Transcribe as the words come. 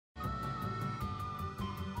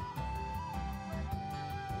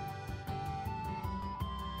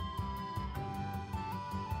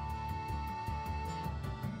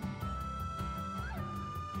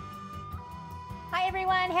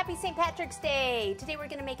everyone, happy St. Patrick's Day. Today we're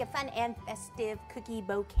going to make a fun and festive cookie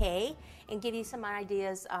bouquet and give you some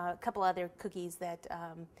ideas, a couple other cookies that,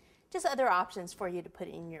 just other options for you to put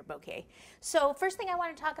in your bouquet. So first thing I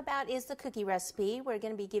want to talk about is the cookie recipe. We're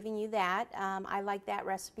going to be giving you that. I like that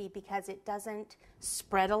recipe because it doesn't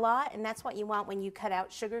spread a lot, and that's what you want when you cut out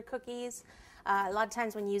sugar cookies. A lot of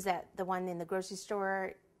times when you use the one in the grocery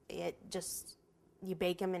store, you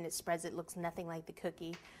bake them and it spreads, it looks nothing like the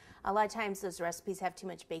cookie. A lot of times those recipes have too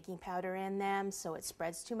much baking powder in them, so it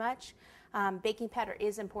spreads too much. Baking powder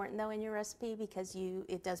is important though in your recipe because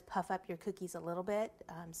it does puff up your cookies a little bit,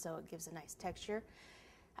 so it gives a nice texture.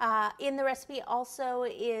 In the recipe also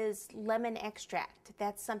is lemon extract.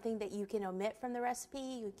 That's something that you can omit from the recipe.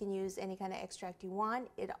 You can use any kind of extract you want.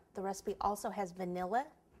 The recipe also has vanilla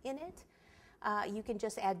in it. You can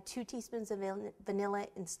just add 2 teaspoons of vanilla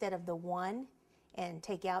instead of the 1 and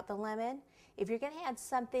take out the lemon. If you're going to add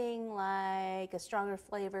something like a stronger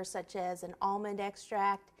flavor such as an almond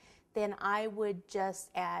extract, then I would just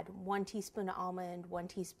add 1 teaspoon of almond, 1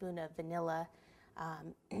 teaspoon of vanilla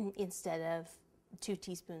instead of 2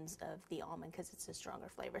 teaspoons of the almond because it's a stronger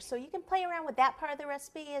flavor. So you can play around with that part of the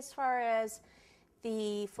recipe. As far as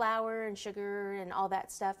the flour and sugar and all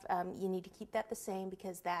that stuff, you need to keep that the same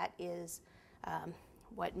because that is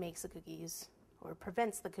what makes the cookies or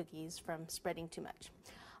prevents the cookies from spreading too much.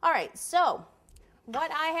 All right, so what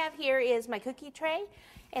I have here is my cookie tray,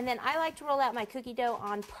 and then I like to roll out my cookie dough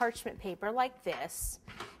on parchment paper like this.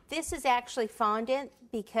 This is actually fondant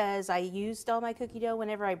because I used all my cookie dough.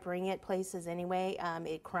 Whenever I bring it places anyway,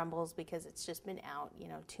 it crumbles because it's just been out,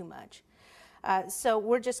 too much. So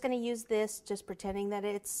we're just going to use this, just pretending that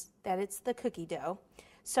it's the cookie dough.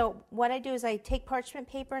 So what I do is I take parchment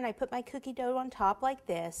paper and I put my cookie dough on top like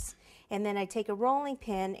this, and then I take a rolling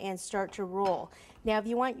pin and start to roll. Now if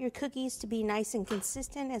you want your cookies to be nice and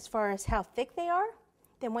consistent as far as how thick they are,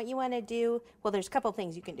 then what you want to do, well, there's a couple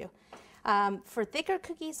things you can do. For thicker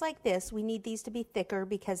cookies like this, we need these to be thicker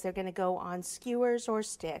because they're going to go on skewers or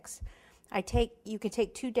sticks. You can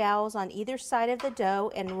take 2 dowels on either side of the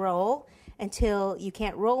dough and roll until you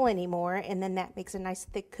can't roll anymore, and then that makes a nice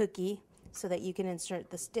thick cookie so that you can insert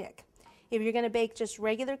the stick. If you're going to bake just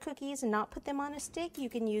regular cookies and not put them on a stick, you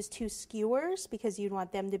can use 2 skewers because you'd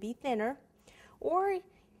want them to be thinner. Or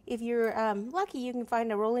if you're lucky, you can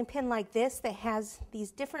find a rolling pin like this that has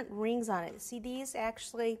these different rings on it. See, these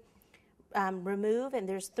actually remove, and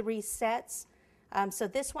there's 3 sets. So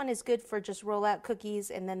this one is good for just roll out cookies,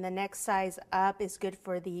 and then the next size up is good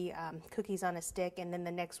for the cookies on a stick, and then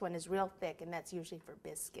the next one is real thick, and that's usually for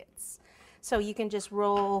biscuits. So you can just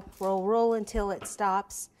roll until it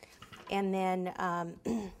stops, and then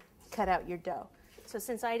cut out your dough. So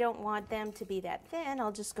since I don't want them to be that thin,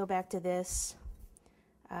 I'll just go back to this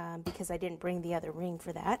because I didn't bring the other ring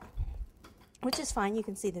for that, which is fine. You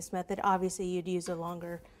can see this method. Obviously, you'd use a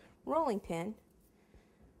longer rolling pin.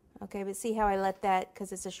 Okay, but see how I let that,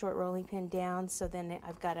 because it's a short rolling pin, down, so then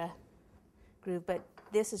I've got a groove. But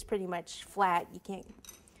this is pretty much flat. You can't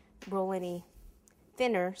roll any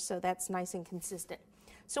thinner, so that's nice and consistent.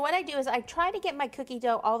 So what I do is I try to get my cookie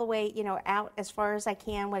dough all the way, out as far as I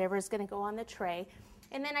can, whatever is going to go on the tray.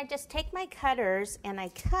 And then I just take my cutters and I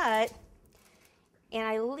cut, and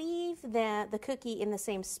I leave the cookie in the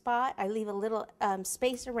same spot. I leave a little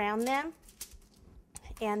space around them,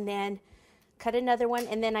 and then cut another one,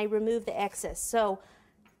 and then I remove the excess. So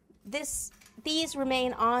these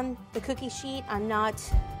remain on the cookie sheet. I'm not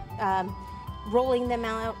rolling them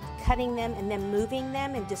out, cutting them, and then moving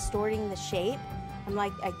them and distorting the shape.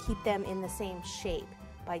 I keep them in the same shape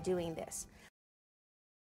by doing this.